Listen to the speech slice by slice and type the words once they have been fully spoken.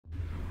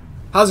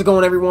How's it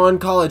going, everyone?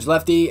 College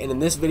Lefty, and in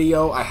this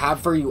video I have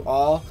for you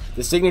all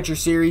the Signature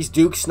Series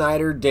Duke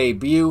Snider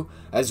debut,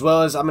 as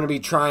well as I'm going to be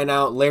trying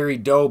out Larry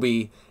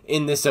Doby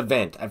in this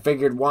event. I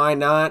figured why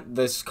not?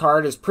 This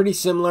card is pretty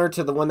similar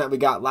to the one that we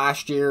got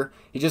last year.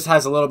 He just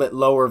has a little bit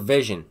lower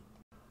vision.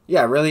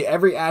 Yeah, really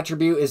every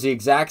attribute is the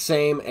exact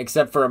same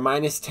except for a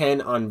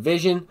 -10 on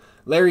vision.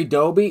 Larry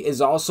Doby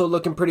is also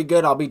looking pretty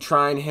good. I'll be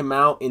trying him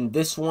out in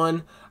this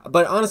one,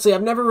 but honestly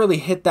I've never really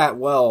hit that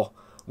well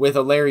with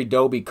a Larry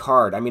Doby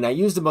card. I mean, I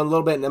used him a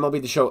little bit in MLB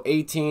The Show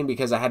 18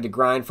 because I had to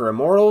grind for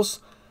Immortals,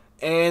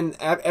 and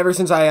ever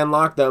since I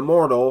unlocked the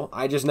Immortal,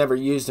 I just never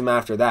used him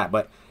after that.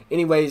 But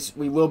anyways,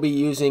 we will be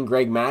using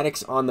Greg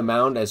Maddux on the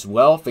mound as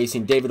well,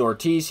 facing David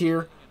Ortiz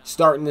here,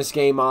 starting this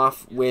game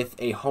off with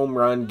a home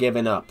run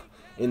given up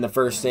in the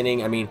first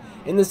inning. I mean,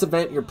 in this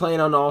event, you're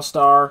playing on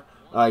All-Star.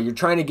 You're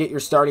trying to get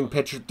your starting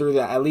pitcher through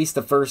at least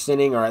the first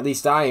inning, or at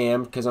least I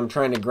am, because I'm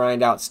trying to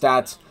grind out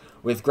stats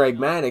with Greg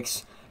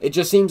Maddux. It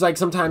just seems like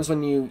sometimes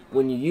when you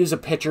use a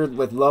pitcher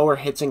with lower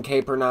hits in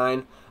K per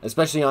 9,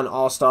 especially on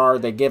All-Star,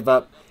 they give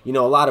up, a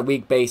lot of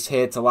weak base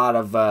hits, a lot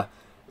of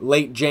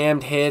late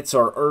jammed hits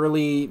or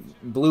early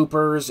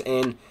bloopers.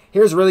 And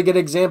here's a really good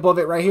example of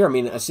it right here. I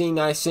mean, a seeing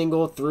eye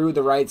single through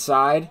the right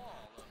side,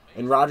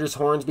 and Rogers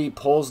Hornsby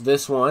pulls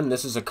this one.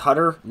 This is a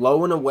cutter,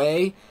 low and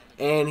away,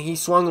 and he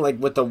swung like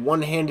with a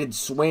one-handed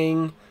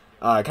swing,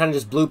 kind of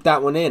just blooped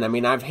that one in. I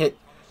mean,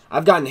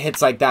 I've gotten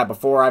hits like that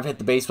before. I've hit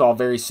the baseball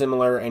very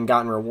similar and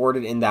gotten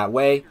rewarded in that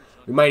way.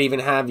 We might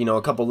even have,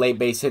 a couple late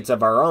base hits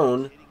of our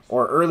own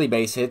or early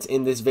base hits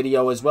in this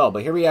video as well.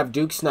 But here we have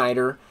Duke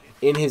Snider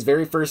in his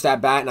very first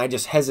at-bat, and I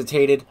just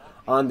hesitated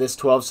on this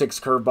 12-6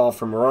 curveball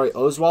from Roy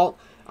Oswalt.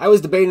 I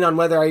was debating on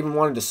whether I even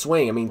wanted to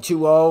swing. I mean,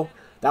 2-0,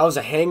 that was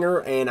a hanger,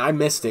 and I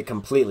missed it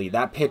completely.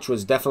 That pitch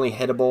was definitely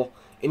hittable.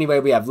 Anyway,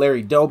 we have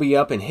Larry Doby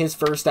up in his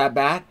first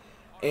at-bat,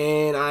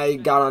 and I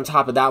got on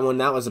top of that one.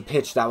 That was a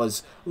pitch that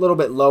was a little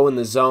bit low in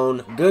the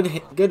zone. Good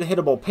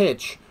hittable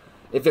pitch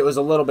if it was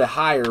a little bit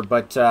higher.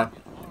 But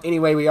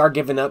anyway, we are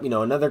giving up,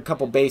 another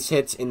couple base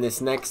hits in this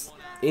next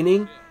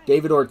inning.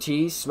 David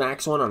Ortiz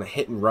smacks one on a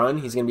hit and run.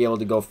 He's going to be able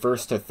to go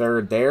first to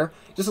third there.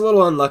 Just a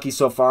little unlucky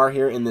so far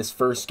here in this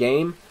first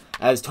game,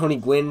 as Tony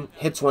Gwynn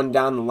hits one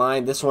down the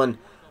line. This one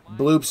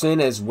bloops in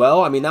as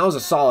well. I mean, that was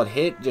a solid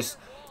hit. Just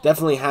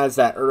definitely has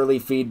that early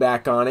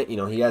feedback on it.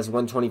 He has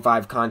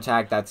 125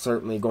 contact. That's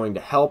certainly going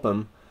to help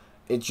him.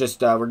 It's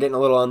just we're getting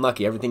a little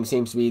unlucky. Everything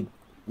seems to be,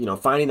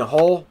 finding a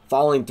hole,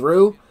 falling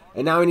through,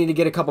 and now we need to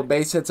get a couple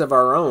base hits of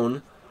our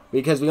own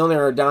because we only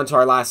are down to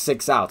our last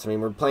 6 outs. I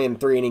mean, we're playing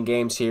 3-inning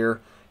games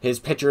here. His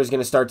pitcher is going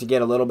to start to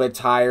get a little bit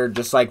tired,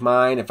 just like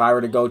mine. If I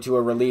were to go to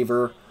a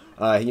reliever,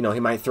 he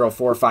might throw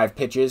 4 or 5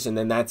 pitches, and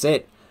then that's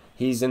it.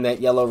 He's in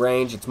that yellow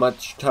range. It's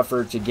much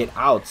tougher to get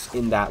outs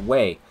in that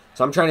way.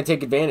 So I'm trying to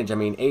take advantage. I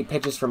mean, 8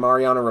 pitches from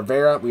Mariano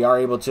Rivera. We are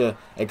able to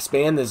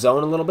expand the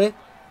zone a little bit.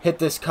 Hit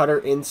this cutter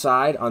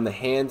inside on the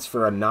hands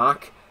for a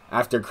knock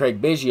after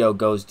Craig Biggio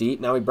goes deep.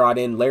 Now we brought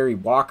in Larry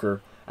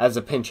Walker as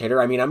a pinch hitter.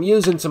 I mean, I'm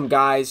using some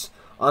guys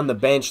on the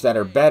bench that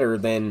are better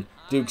than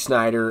Duke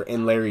Snider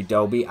and Larry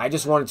Doby. I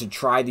just wanted to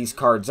try these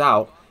cards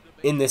out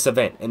in this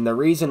event. And the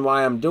reason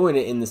why I'm doing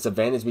it in this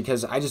event is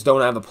because I just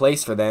don't have a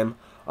place for them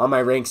on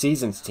my ranked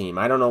seasons team.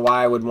 I don't know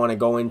why I would want to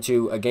go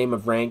into a game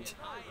of ranked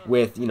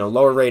with,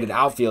 lower rated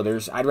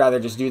outfielders. I'd rather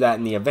just do that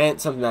in the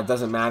event, something that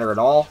doesn't matter at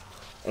all.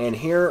 And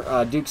here,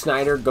 Duke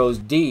Snider goes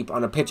deep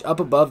on a pitch up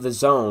above the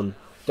zone.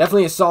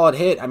 Definitely a solid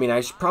hit. I mean,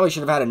 I probably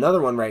should have had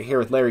another one right here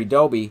with Larry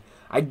Doby.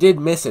 I did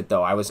miss it,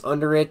 though. I was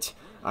under it.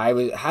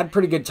 Had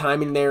pretty good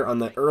timing there on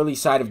the early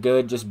side of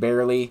good, just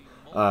barely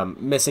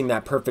missing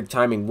that perfect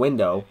timing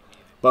window.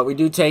 But we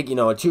do take, a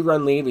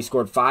 2-run lead. We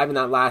scored 5 in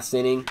that last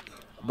inning.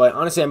 But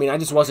honestly, I mean, I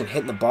just wasn't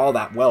hitting the ball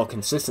that well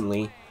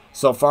consistently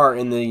so far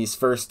in these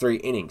first 3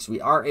 innings. We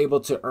are able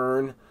to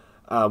earn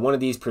one of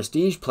these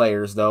prestige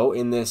players, though,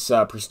 in this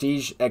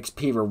prestige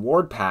XP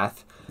reward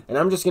path. And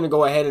I'm just going to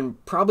go ahead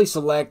and probably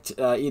select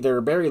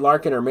either Barry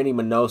Larkin or Minnie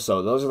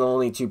Minoso. Those are the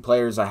only 2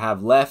 players I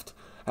have left.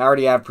 I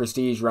already have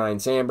prestige Ryan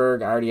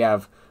Sandberg. I already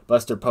have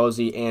Buster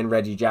Posey and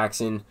Reggie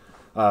Jackson,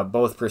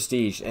 both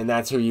prestige. And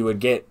that's who you would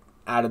get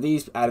out of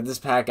this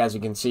pack, as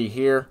you can see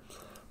here.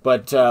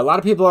 But a lot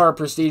of people are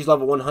prestige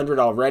level 100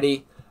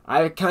 already.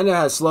 I kind of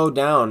have slowed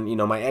down,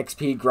 my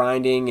XP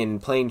grinding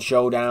and playing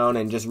Showdown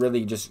and just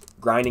really just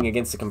grinding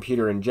against the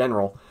computer in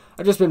general.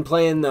 I've just been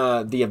playing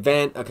the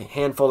event, a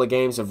handful of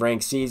games of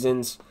ranked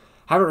seasons.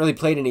 Haven't really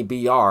played any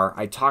BR.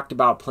 I talked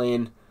about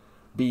playing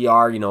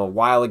BR, a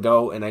while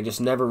ago, and I just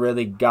never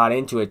really got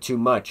into it too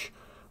much.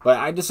 But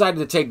I decided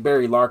to take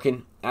Barry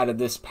Larkin out of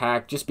this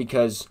pack just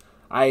because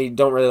I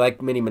don't really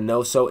like Minnie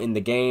Minoso in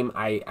the game.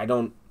 I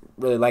don't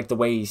really like the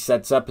way he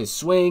sets up his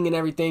swing and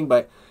everything,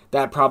 but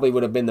that probably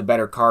would have been the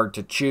better card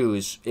to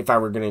choose if I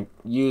were going to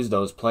use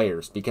those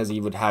players, because he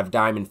would have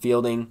diamond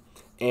fielding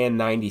and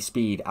 90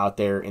 speed out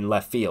there in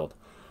left field.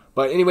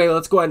 But anyway,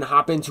 let's go ahead and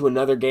hop into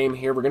another game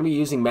here. We're going to be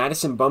using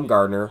Madison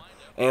Bumgarner,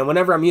 and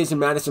whenever I'm using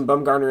Madison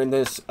Bumgarner in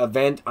this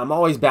event, I'm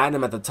always batting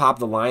him at the top of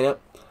the lineup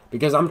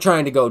because I'm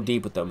trying to go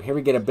deep with them. Here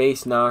we get a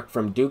base knock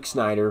from Duke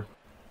Snider.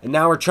 And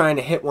now we're trying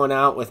to hit one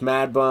out with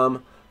Mad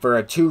Bum for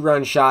a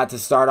 2-run shot to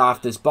start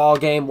off this ball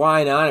game.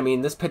 Why not? I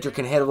mean, this pitcher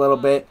can hit a little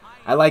bit.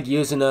 I like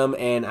using him,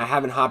 and I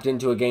haven't hopped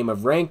into a game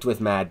of ranked with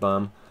Mad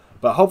Bum.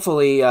 But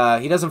hopefully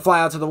he doesn't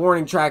fly out to the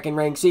warning track in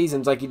ranked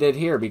seasons like he did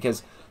here,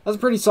 because that was a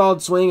pretty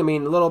solid swing. I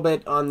mean, a little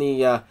bit on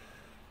the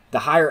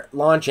higher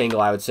launch angle,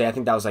 I would say. I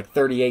think that was like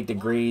 38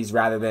 degrees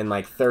rather than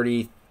like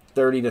 30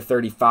 to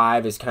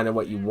 35 is kind of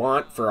what you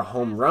want for a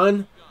home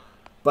run.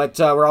 But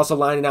we're also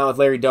lining out with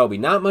Larry Doby.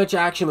 Not much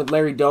action with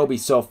Larry Doby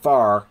so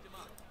far.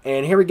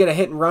 And here we get a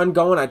hit and run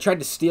going. I tried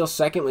to steal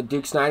second with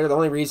Duke Snider. The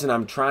only reason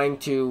I'm trying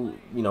to,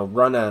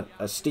 run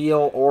a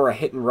steal or a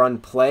hit and run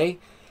play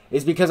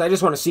is because I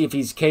just want to see if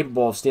he's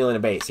capable of stealing a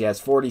base. He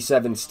has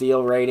 47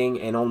 steal rating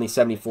and only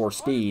 74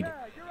 speed.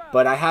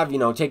 But I have,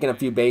 taken a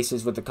few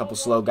bases with a couple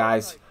slow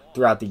guys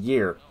throughout the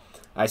year.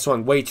 I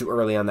swung way too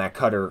early on that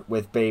cutter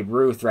with Babe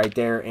Ruth right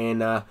there.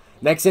 And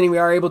next inning, we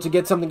are able to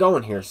get something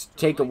going here.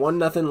 Take a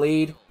 1-0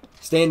 lead.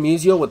 Stan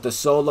Musial with the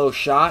solo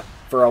shot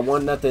for a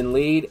 1-0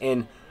 lead.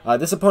 And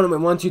this opponent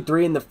went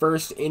 1-2-3 in the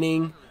first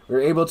inning. We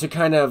were able to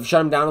kind of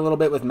shut him down a little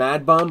bit with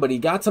Mad Bum, but he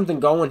got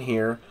something going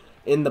here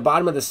in the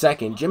bottom of the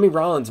second. Jimmy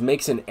Rollins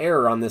makes an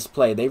error on this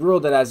play. They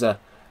ruled it as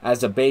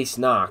a base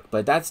knock,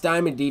 but that's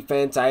diamond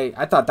defense.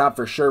 I thought that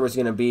for sure was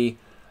going to be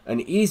an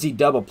easy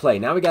double play.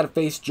 Now we got to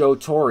face Joe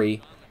Torre,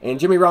 and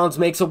Jimmy Rollins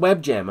makes a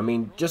web jam. I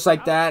mean, just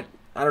like that.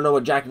 I don't know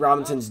what Jackie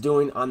Robinson's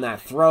doing on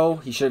that throw.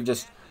 He should have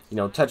just,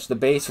 touched the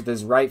base with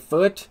his right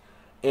foot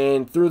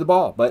and threw the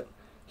ball, but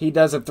he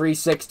does a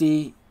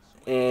 360.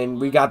 And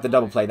we got the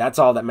double play. That's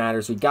all that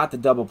matters. We got the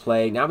double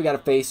play. Now we got to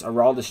face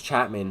Aroldis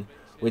Chapman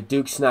with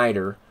Duke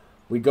Snider.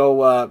 We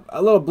go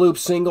a little bloop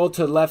single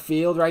to left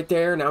field right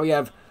there. Now we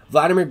have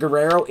Vladimir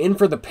Guerrero in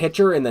for the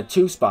pitcher in the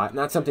 2 spot.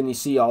 Not something you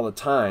see all the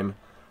time.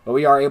 But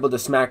we are able to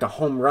smack a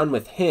home run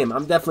with him.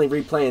 I'm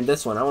definitely replaying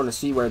this one. I want to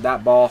see where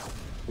that ball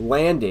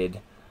landed.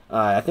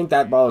 I think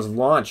that ball was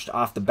launched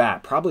off the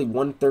bat. Probably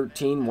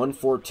 113,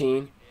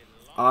 114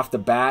 off the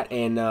bat.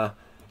 And,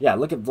 yeah,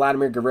 look at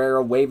Vladimir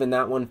Guerrero waving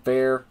that one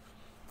fair.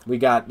 We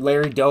got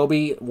Larry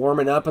Doby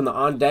warming up in the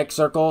on-deck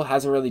circle.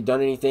 Hasn't really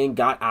done anything.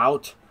 Got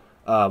out.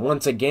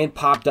 Once again,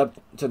 popped up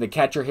to the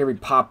catcher. Here we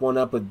pop one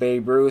up with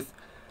Babe Ruth.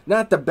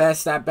 Not the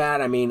best at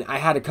bat. I mean, I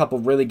had a couple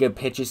really good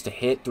pitches to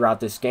hit throughout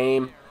this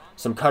game.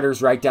 Some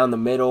cutters right down the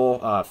middle.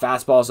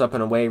 Fastballs up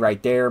and away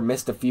right there.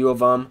 Missed a few of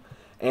them.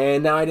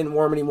 And now I didn't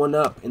warm anyone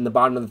up in the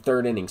bottom of the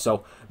 3rd inning.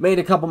 So, made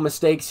a couple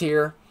mistakes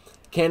here.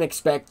 Can't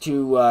expect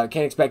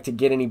to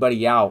get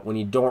anybody out when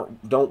you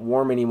don't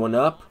warm anyone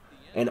up.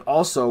 And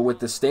also with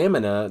the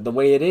stamina, the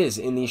way it is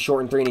in these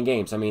shortened 3-inning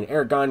games. I mean,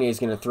 Eric Gagne is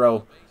going to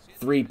throw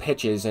 3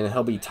 pitches and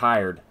he'll be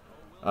tired.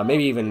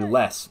 Maybe even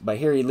less. But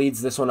here he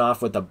leads this one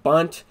off with a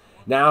bunt.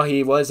 Now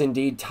he was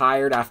indeed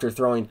tired after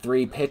throwing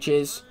 3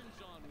 pitches.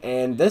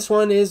 And this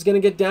one is going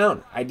to get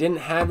down. I didn't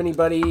have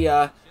anybody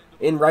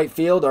in right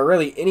field or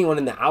really anyone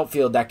in the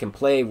outfield that can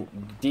play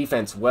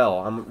defense well.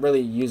 I'm really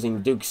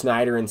using Duke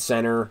Snider in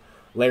center,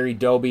 Larry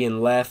Doby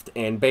in left,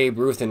 and Babe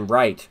Ruth in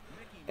right.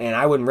 And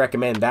I wouldn't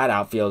recommend that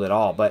outfield at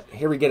all. But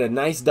here we get a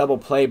nice double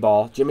play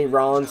ball. Jimmy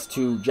Rollins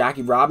to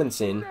Jackie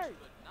Robinson.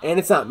 And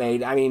it's not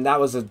made. I mean, that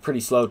was a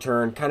pretty slow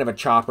turn. Kind of a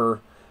chopper.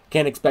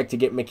 Can't expect to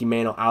get Mickey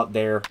Mantle out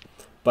there.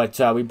 But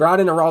we brought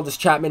in Aroldis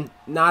Chapman.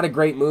 Not a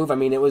great move. I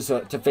mean, it was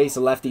to face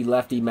a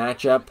lefty-lefty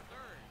matchup.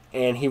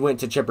 And he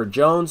went to Chipper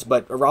Jones.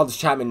 But Aroldis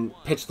Chapman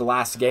pitched the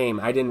last game.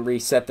 I didn't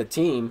reset the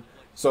team.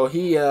 So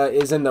he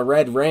is in the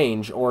red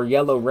range or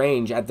yellow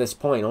range at this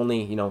point.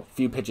 Only, a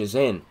few pitches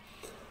in.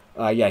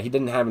 Yeah, he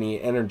didn't have any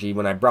energy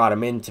when I brought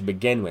him in to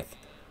begin with.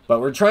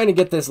 But we're trying to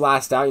get this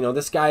last out.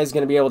 This guy is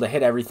going to be able to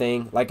hit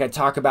everything. Like I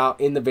talk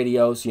about in the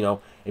videos,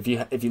 if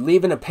you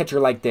leave in a pitcher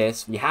like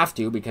this, you have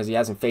to because he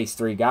hasn't faced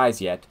 3 guys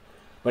yet.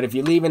 But if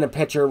you leave in a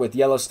pitcher with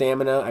yellow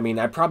stamina, I mean,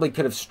 I probably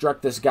could have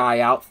struck this guy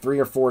out 3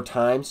 or 4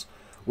 times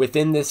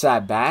within this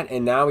at-bat.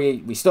 And now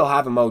we still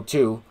have him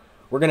 0-2.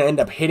 We're going to end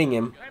up hitting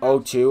him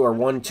 0-2 or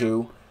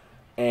 1-2.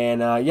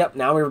 And, yep,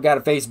 now we've got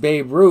to face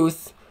Babe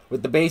Ruth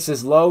with the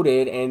bases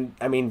loaded, and,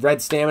 I mean,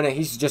 red stamina,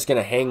 he's just going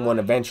to hang one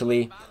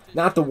eventually.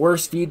 Not the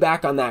worst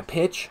feedback on that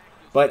pitch,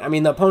 but, I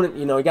mean, the opponent,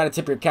 you got to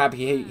tip your cap.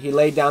 He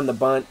laid down the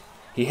bunt.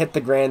 He hit the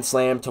grand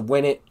slam to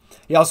win it.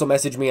 He also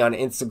messaged me on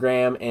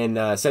Instagram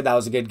and said that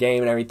was a good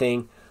game and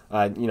everything.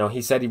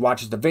 He said he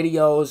watches the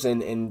videos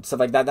and stuff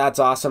like that. That's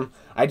awesome.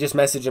 I just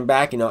messaged him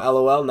back,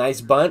 LOL,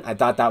 nice bunt. I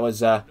thought that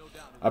was a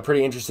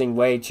pretty interesting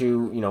way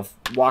to,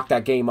 walk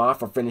that game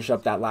off or finish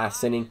up that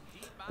last inning.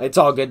 It's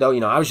all good though,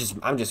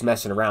 I'm just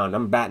messing around.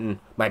 I'm batting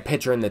my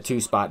pitcher in the 2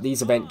 spot.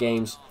 These event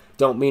games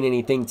don't mean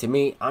anything to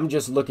me. I'm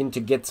just looking to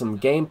get some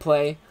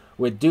gameplay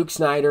with Duke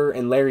Snider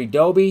and Larry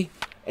Doby,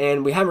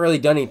 and we haven't really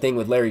done anything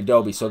with Larry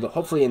Doby, so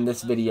hopefully in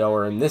this video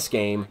or in this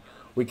game,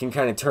 we can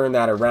kind of turn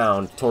that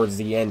around towards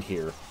the end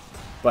here.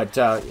 But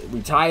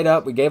we tie it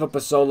up. We gave up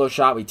a solo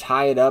shot. We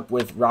tie it up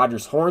with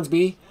Rogers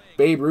Hornsby.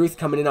 Babe Ruth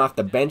coming in off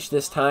the bench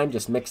this time,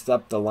 just mixed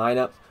up the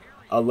lineup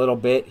a little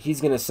bit. He's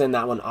going to send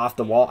that one off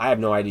the wall. I have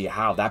no idea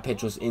how. That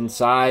pitch was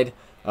inside.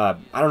 I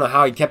don't know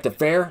how he kept it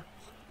fair,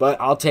 but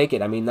I'll take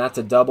it. I mean, that's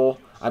a double.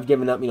 I've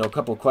given up, a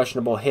couple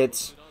questionable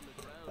hits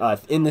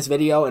in this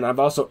video, and I've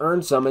also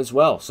earned some as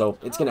well. So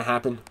it's going to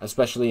happen,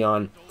 especially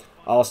on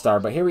All-Star.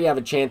 But here we have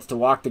a chance to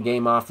walk the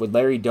game off with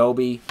Larry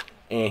Doby,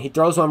 and he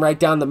throws one right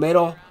down the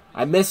middle.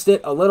 I missed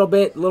it a little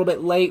bit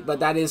late, but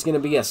that is going to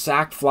be a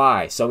sac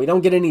fly. So we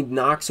don't get any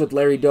knocks with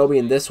Larry Doby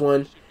in this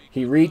one.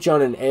 He reached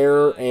on an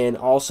error and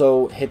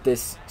also hit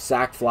this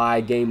sac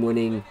fly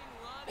game-winning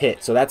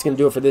hit. So that's going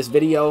to do it for this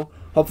video.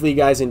 Hopefully you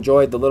guys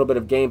enjoyed the little bit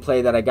of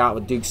gameplay that I got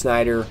with Duke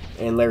Snider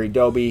and Larry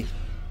Doby.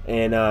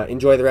 And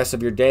enjoy the rest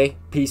of your day.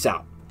 Peace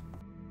out.